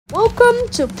Welcome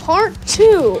to part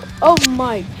 2 of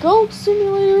my Goat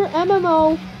Simulator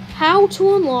MMO, How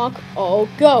to Unlock All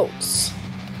Goats.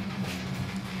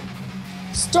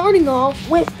 Starting off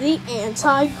with the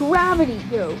anti-gravity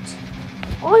goat.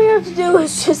 All you have to do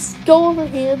is just go over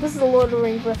here. This is a Lord of the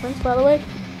Rings reference, by the way.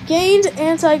 Gained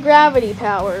anti-gravity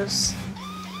powers.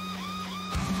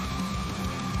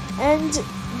 And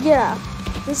yeah,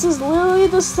 this is literally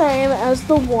the same as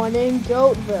the one in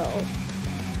Goatville.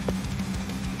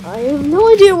 I have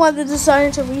no idea why they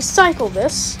decided to recycle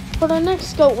this, but our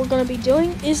next goat we're going to be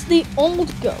doing is the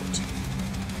old goat.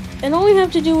 And all we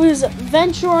have to do is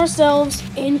venture ourselves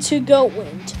into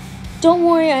Goatwind. Don't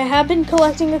worry, I have been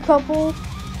collecting a couple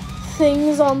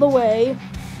things on the way.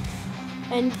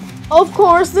 And of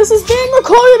course, this is being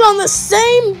recorded on the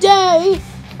same day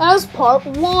as part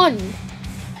 1.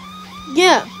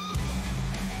 Yeah.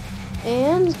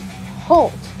 And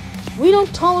halt. We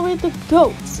don't tolerate the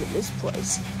goats in this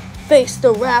place. Face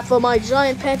the wrath of my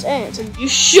giant pet ant, and you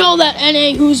show that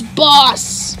NA who's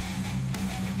boss!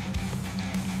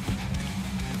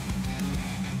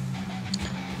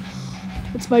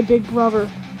 It's my big brother.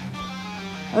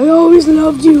 I always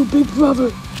loved you, big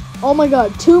brother. Oh my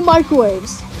god, 2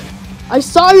 microwaves. I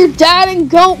saw your dad in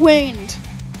Goatwind.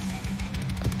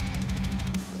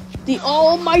 The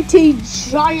almighty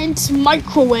giant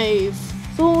microwave.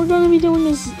 So what we're going to be doing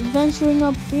is venturing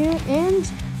up here, and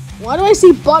why do I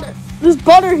see butter? There's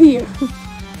butter here.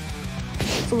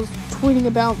 Someone's tweeting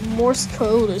about Morse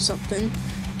code or something.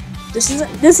 This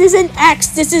isn't X.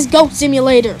 This is Goat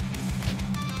Simulator.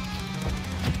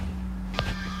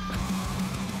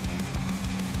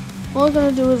 What we're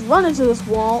gonna do is run into this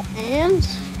wall, and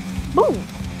boom.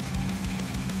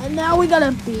 And now we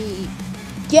gotta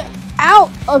get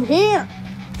out of here.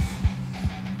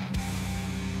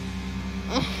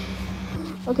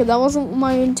 Okay, that wasn't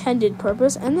my intended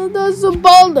purpose. And then there's a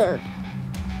boulder.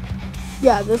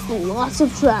 Yeah, there's lots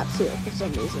of traps here for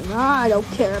some reason. I don't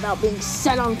care about being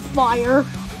set on fire.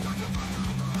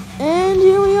 And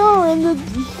here we are in the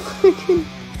freaking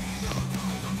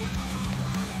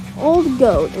old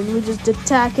goat. And we just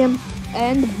attack him.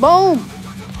 And boom!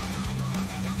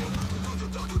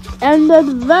 And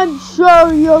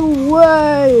adventure your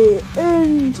way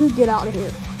in to get out of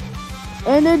here.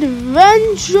 And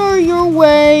adventure your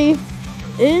way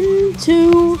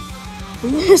into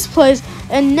this place.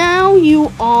 And now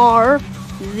you are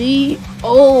the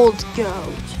old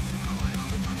goat.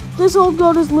 This old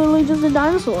goat is literally just a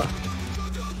dinosaur.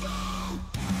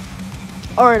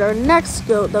 Alright, our next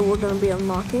goat that we're going to be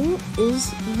unlocking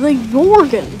is the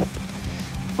Yorgan.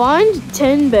 Find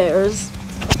 10 bears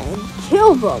and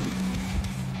kill them.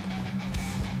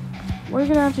 What you're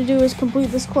gonna have to do is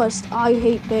complete this quest. I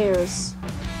hate bears.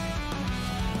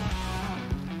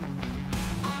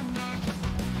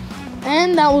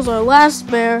 And that was our last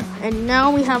bear, and now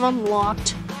we have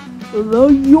unlocked the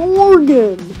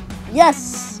Yorgan.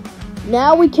 Yes!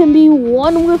 Now we can be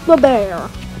one with the bear.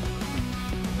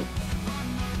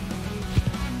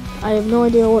 I have no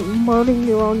idea what murdering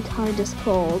your own kind is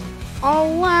called. Our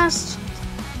last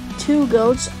 2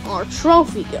 goats are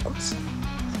trophy goats.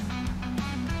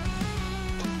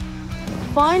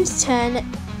 Find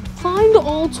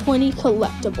all 20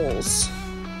 collectibles.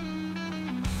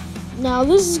 Now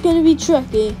this is going to be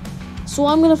tricky, so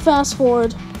I'm going to fast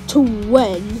forward to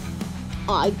when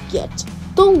I get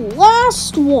the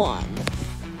last one.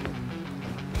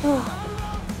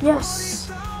 Yes,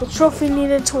 the trophy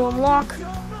needed to unlock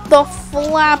the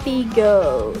Flappy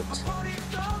Goat.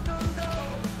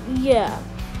 Yeah,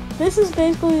 this is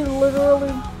basically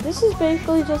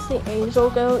just the Angel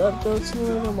Goat of Goat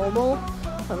Simulator Mobile.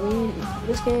 I mean,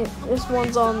 this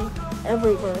one's on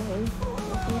every version.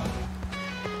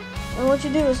 And what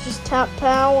you do is just tap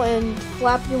pow and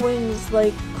flap your wings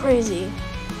like crazy.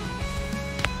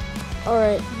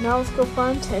 Alright, now let's go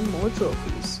find 10 more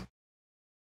trophies.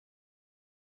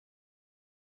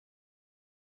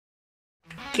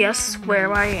 Guess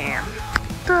where I am.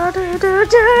 Da, da, da,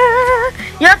 da.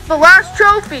 Yep, the last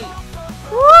trophy!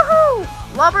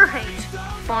 Woohoo! Love or hate,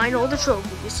 find all the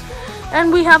trophies.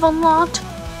 And we have unlocked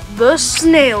the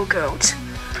Snail Goat.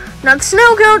 Now the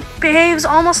Snail Goat behaves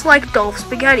almost like Dolph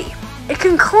Spaghetti. It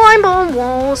can climb on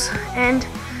walls, and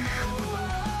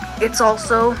it's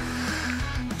also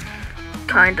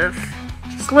kind of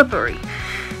slippery.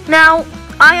 Now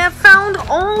I have found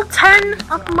all 10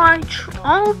 of my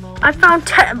I found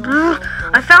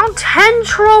 10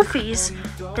 trophies.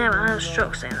 Damn, I had a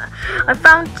stroke saying that. I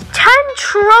found 10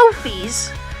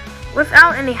 trophies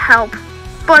without any help.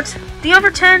 But the other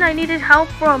 10, I needed help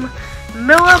from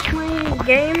Milla Playing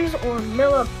Games or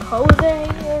Milla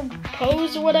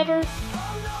Pose or whatever.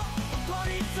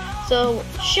 So,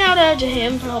 shout out to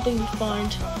him for helping me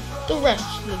find the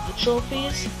rest of the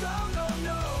trophies.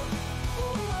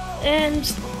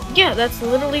 And yeah, that's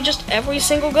literally just every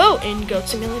single goat in Goat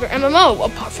Simulator MMO,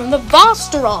 apart from the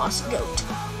Vosteros goat.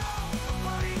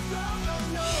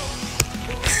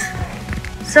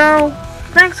 So,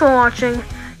 thanks for watching.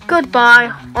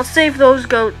 Goodbye. I'll save those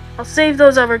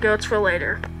other goats for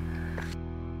later.